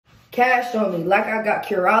Cash on me, like I got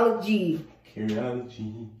Curology.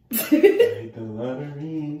 Curology. Like the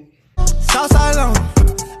lottery. Southside on.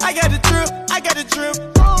 I got the drip. I got the drip.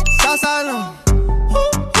 Southside on.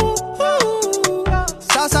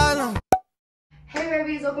 Southside on. Hey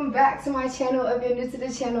babies, welcome back to my channel. If you're new to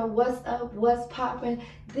the channel, what's up, what's poppin'?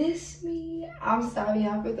 This me, I'm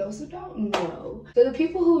Savia for those who don't know. So the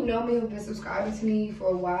people who know me, who've been subscribing to me for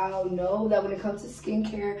a while, know that when it comes to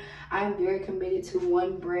skincare, I'm very committed to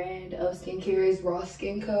one brand of skincare, is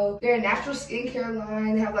Rawskinco. They're a natural skincare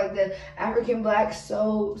line. They have like the African black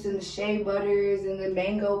soaps and the shea butters and the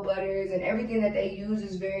mango butters, and everything that they use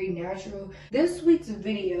is very natural. This week's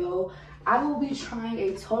video, I will be trying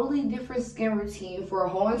a totally different skin routine for a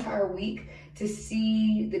whole entire week to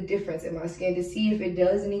see the difference in my skin, to see if it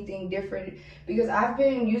does anything different, because I've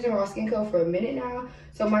been using Rawskinco for a minute now,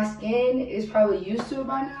 so my skin is probably used to it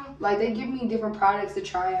by now. Like, they give me different products to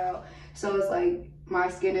try out, so it's like my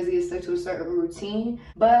skin doesn't get stuck to a certain routine.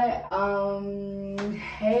 But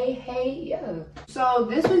yeah. So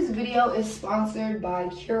this week's video is sponsored by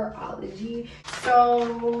Curology.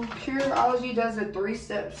 So Curology does a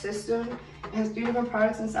 3-step system. It has 3 different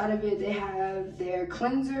products inside of it. They have their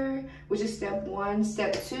cleanser, which is step 1.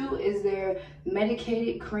 Step 2 is their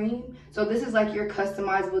medicated cream. So this is like your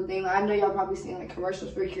customizable thing. I know y'all probably seen like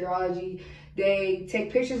commercials for Curology. They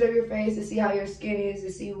take pictures of your face to see how your skin is,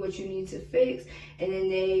 to see what you need to fix, and then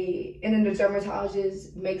the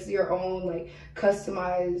dermatologist makes your own like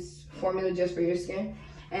customized formula just for your skin.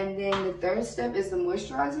 And then the 3rd step is the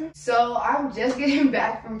moisturizer. So I'm just getting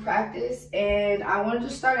back from practice, and I wanted to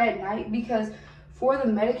start at night because for the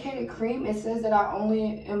medicated cream, it says that I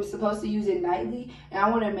only am supposed to use it nightly, and I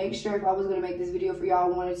want to make sure if I was going to make this video for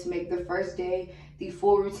y'all, I wanted to make the first day the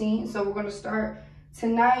full routine. So we're going to start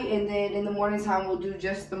tonight, and then in the morning time we'll do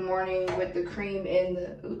just the morning with the cream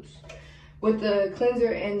and with the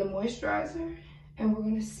cleanser and the moisturizer, and we're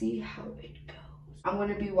gonna see how it goes. I'm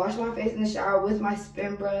gonna be washing my face in the shower with my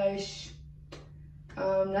spin brush,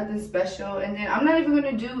 nothing special, and then I'm not even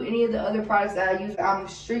gonna do any of the other products that I use. I'm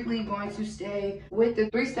strictly going to stay with the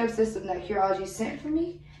 3-step system that Curology sent for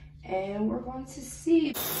me, and we're going to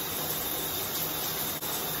see.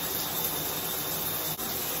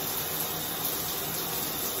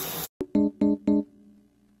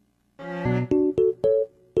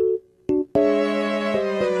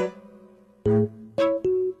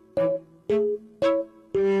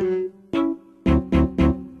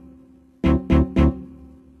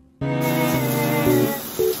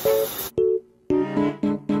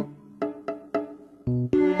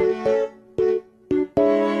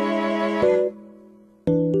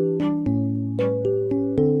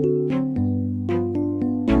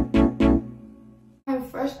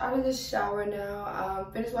 Out of the shower now,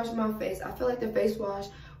 finished washing my face. I feel like the face wash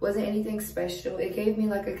wasn't anything special. It gave me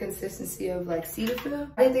like a consistency of like Cetaphil.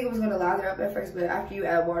 I didn't think it was gonna lather up at first, but after you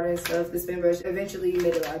add water and stuff, the spin brush eventually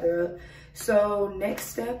made it lather up. So next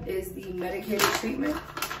step is the medicated treatment.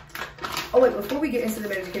 Oh wait, before we get into the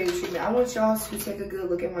medicated treatment, I want y'all to take a good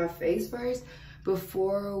look at my face first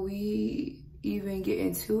before we even get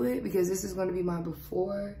into it, because this is gonna be my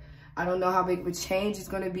before. I don't know how big of a change it's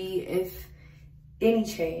gonna be, if any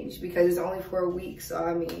change, because it's only for a week, so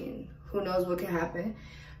I mean, who knows what can happen.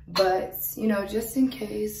 But you know, just in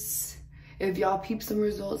case, if y'all peep some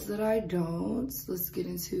results that I don't, let's get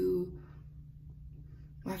into.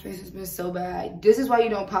 My face has been so bad. This is why you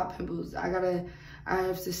don't pop pimples. I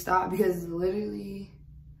have to stop, because literally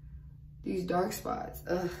these dark spots,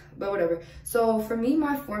 but whatever. So for me,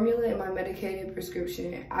 my formula and my medicated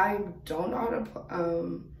prescription, I don't know how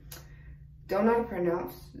to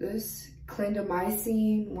pronounce this.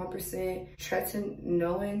 Clindamycin 1%,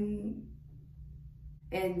 tretinoin,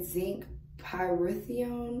 and zinc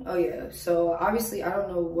pyrithione. Oh yeah, so obviously I don't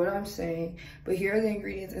know what I'm saying, but here are the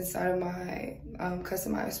ingredients inside of my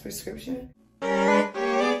customized prescription.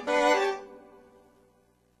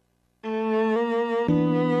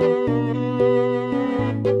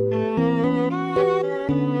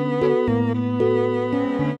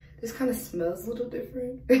 This kind of smells a little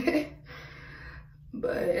different.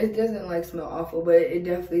 But it doesn't like smell awful, but it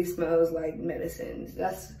definitely smells like medicines.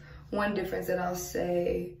 That's one difference that I'll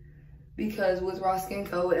say, because with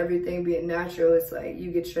Rawskinco, with everything being natural, it's like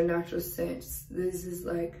you get your natural scents. This is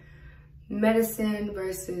like medicine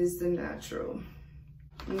versus the natural.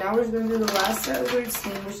 Now we're gonna do the last step of the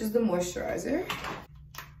routine, which is the moisturizer.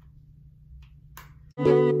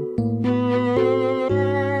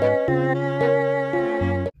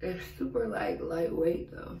 It's super like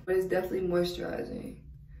lightweight though, but it's definitely moisturizing.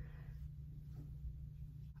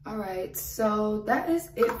 All right, so that is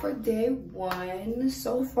it for day 1.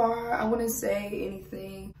 So far, I wouldn't say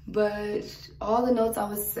anything, but all the notes I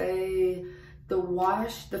would say,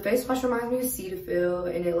 the face wash reminds me of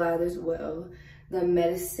Cetaphil and it lathers well. The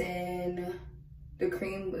medicine, the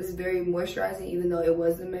cream was very moisturizing, even though it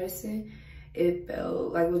was the medicine. It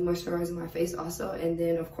felt like it was moisturizing my face also. And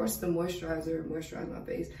then of course the moisturizer moisturized my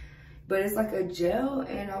face. But it's like a gel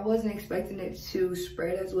and I wasn't expecting it to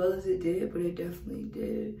spread as well as it did, but it definitely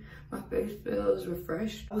did. My face feels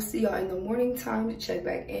refreshed. I'll see y'all in the morning time to check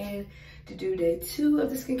back in to do day 2 of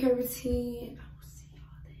the skincare routine. I will see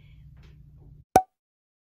y'all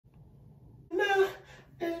then. Nah,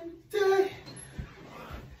 every day.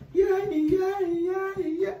 Yeah, yeah, yeah,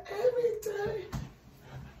 yeah, every day.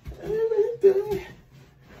 Every day.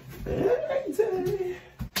 Every day.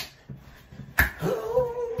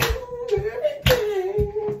 Oh, every day.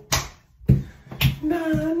 Nah,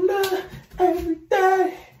 nah, every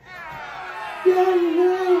day. Yeah,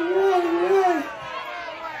 yeah, yeah,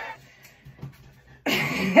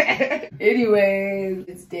 yeah. Anyways,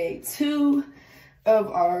 it's day 2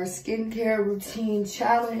 of our skincare routine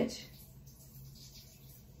challenge.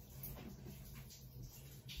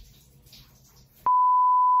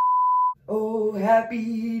 Oh,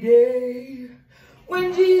 happy day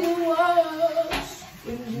when Jesus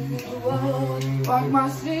washed my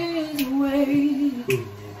sins away.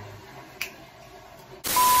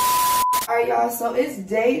 Alright y'all, so it's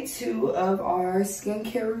day 2 of our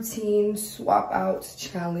skincare routine swap out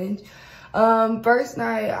challenge. First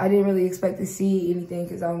night I didn't really expect to see anything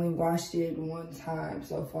because I only washed it 1 time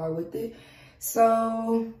so far with it.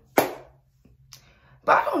 So,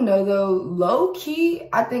 but I don't know though, low key,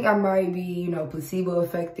 I think I might be, you know, placebo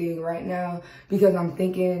affecting right now because I'm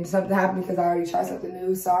thinking something happened because I already tried something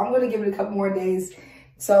new. So I'm gonna give it a couple more days.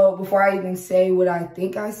 So before I even say what I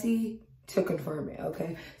think I see, to confirm it,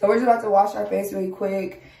 okay? So we're just about to wash our face really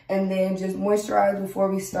quick and then just moisturize before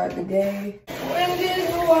we start the day. When did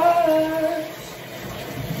you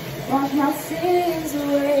wash my sins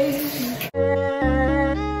away?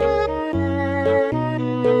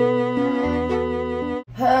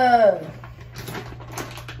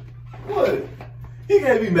 What? You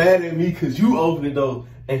can't be mad at me because you opened the door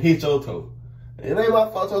and hit your toe. It ain't my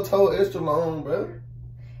fault your toe extra long, bro.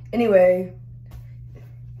 Anyway.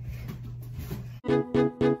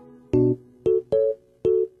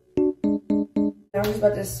 I'm just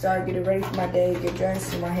about to start getting ready for my day, get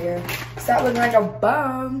dressed, do my hair, stop looking like a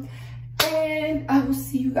bum. And I will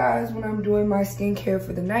see you guys when I'm doing my skincare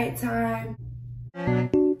for the nighttime.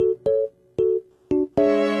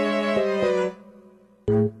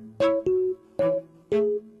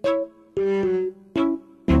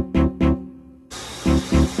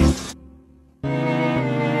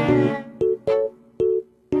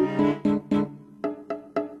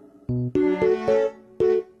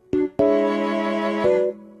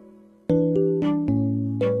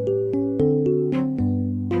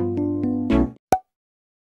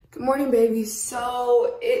 Good morning, baby.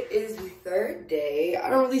 So it is the 3rd day. I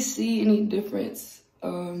don't really see any difference. I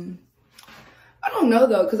don't know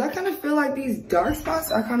though, because I kind of feel like these dark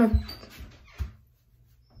spots are kind of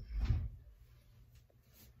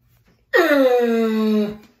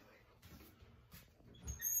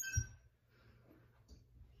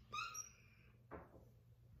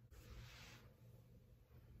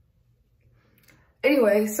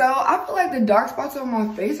Anyway, so I feel like the dark spots on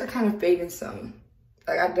my face are kind of fading some.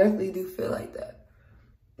 Like, I definitely do feel like that.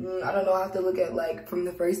 I don't know, I have to look at, like, from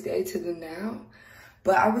the first day to the now.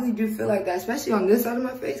 But I really do feel like that, especially on this side of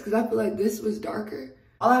my face, because I feel like this was darker.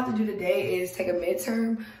 All I have to do today is take a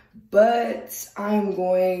midterm, but I'm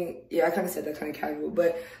going, yeah, I kind of said that kind of casual,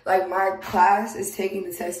 but, like, my class is taking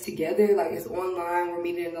the test together. Like, it's online. We're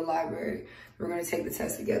meeting in the library. We're going to take the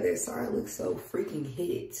test together. Sorry, I look so freaking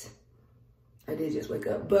hit. I did just wake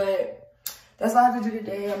up, but that's all I have to do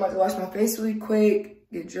today. I'm about to wash my face really quick,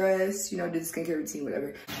 get dressed, you know, do the skincare routine,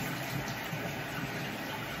 whatever.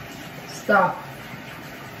 Stop.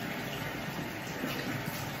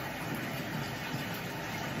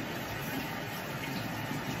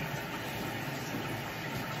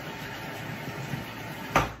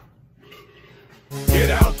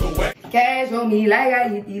 Get out the way. Cash on me like I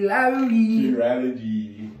hit the lottery. Curology.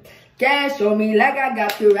 Cash on me like I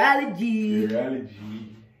got Curology.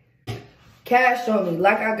 Curology. Cash on me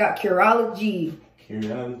like I got Curology.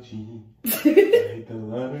 Curology. Like the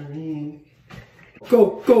lottery.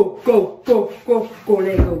 Go, go, go, go, go, go,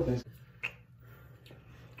 let go.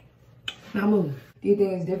 Now move. Do you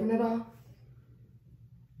think it's different at all?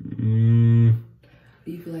 Do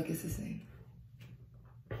you feel like it's the same?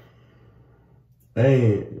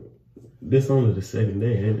 Man, This only the second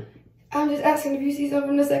day, ain't it? I'm just asking if you see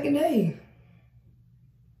something the second day.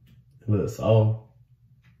 It looks soft.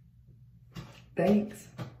 Thanks.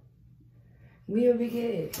 We a big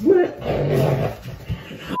head.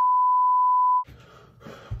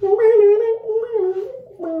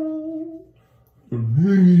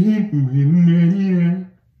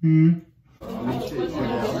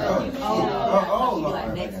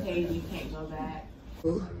 Next page, you can't go back.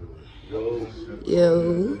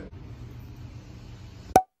 Yo.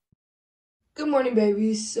 Good morning,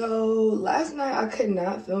 babies. So last night I could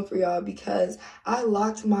not film for y'all because I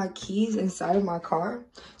locked my keys inside of my car.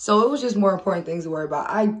 So it was just more important things to worry about.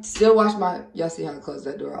 I still watched my, y'all see how I closed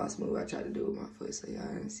that door all smooth. I tried to do it with my foot so y'all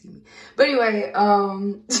didn't see me. But anyway,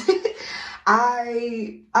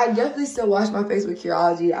 I definitely still watched my Facebook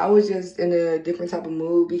Curology. I was just in a different type of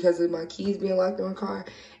mood because of my keys being locked in my car.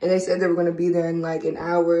 And they said they were going to be there in like an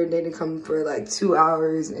hour. And they didn't come for like 2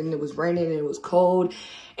 hours. And it was raining and it was cold.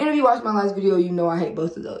 And if you watched my last video, you know I hate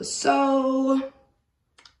both of those. So,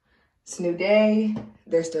 it's a new day.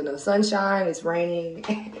 There's still no sunshine. It's raining.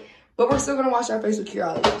 But we're still going to wash our face with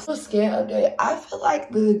Curology. So, skin update. I feel like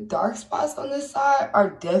the dark spots on this side are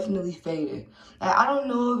definitely fading. Like, I don't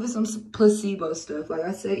know if it's some placebo stuff, like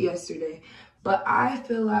I said yesterday. But I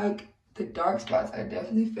feel like the dark spots are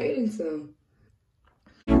definitely fading some.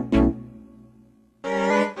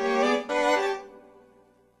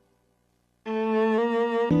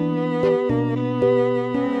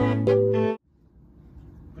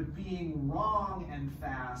 But being wrong and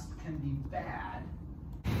fast can be bad.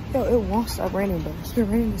 Yo, it won't stop raining, though. It's been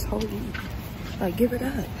raining this whole week. Like, give it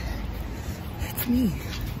up. It's me.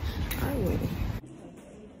 I win.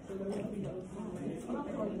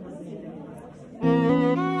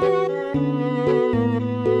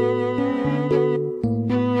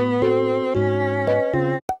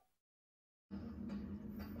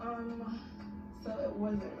 So it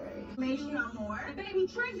wasn't right. Maybe no more. Baby,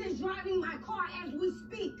 Triggs is driving my car as we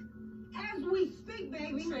speak. As we speak,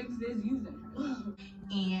 baby. Triggs is using her.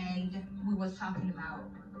 And we was talking about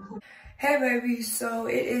who. Hey baby, so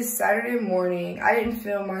it is Saturday morning. I didn't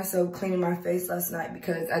film myself cleaning my face last night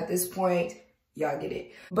because at this point, y'all get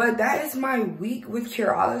it. But that is my week with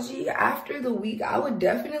Curology. After the week, I would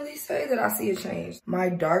definitely say that I see a change. My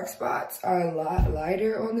dark spots are a lot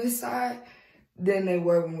lighter on this side than they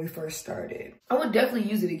were when we first started. I would definitely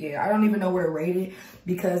use it again. I don't even know where to rate it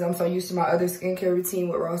because I'm so used to my other skincare routine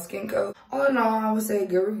with Rawskinco. All in all, I would say a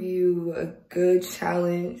good review, a good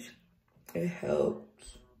challenge. It helped.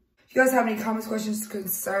 If you guys have any comments, questions,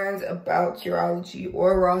 concerns about Curology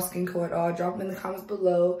or Rawskinco at all, drop them in the comments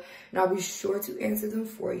below and I'll be sure to answer them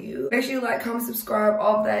for you. Make sure you like, comment, subscribe,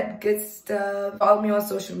 all that good stuff. Follow me on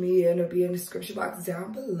social media and it'll be in the description box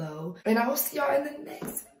down below. And I will see y'all in the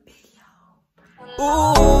next video.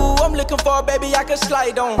 Ooh, I'm looking for a baby I can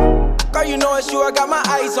slide on. Girl, you know it's you, I got my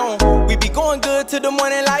eyes on. We be going good to the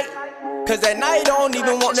morning light. Cause at night I don't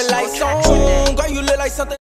even want the lights on. Girl, you look like something.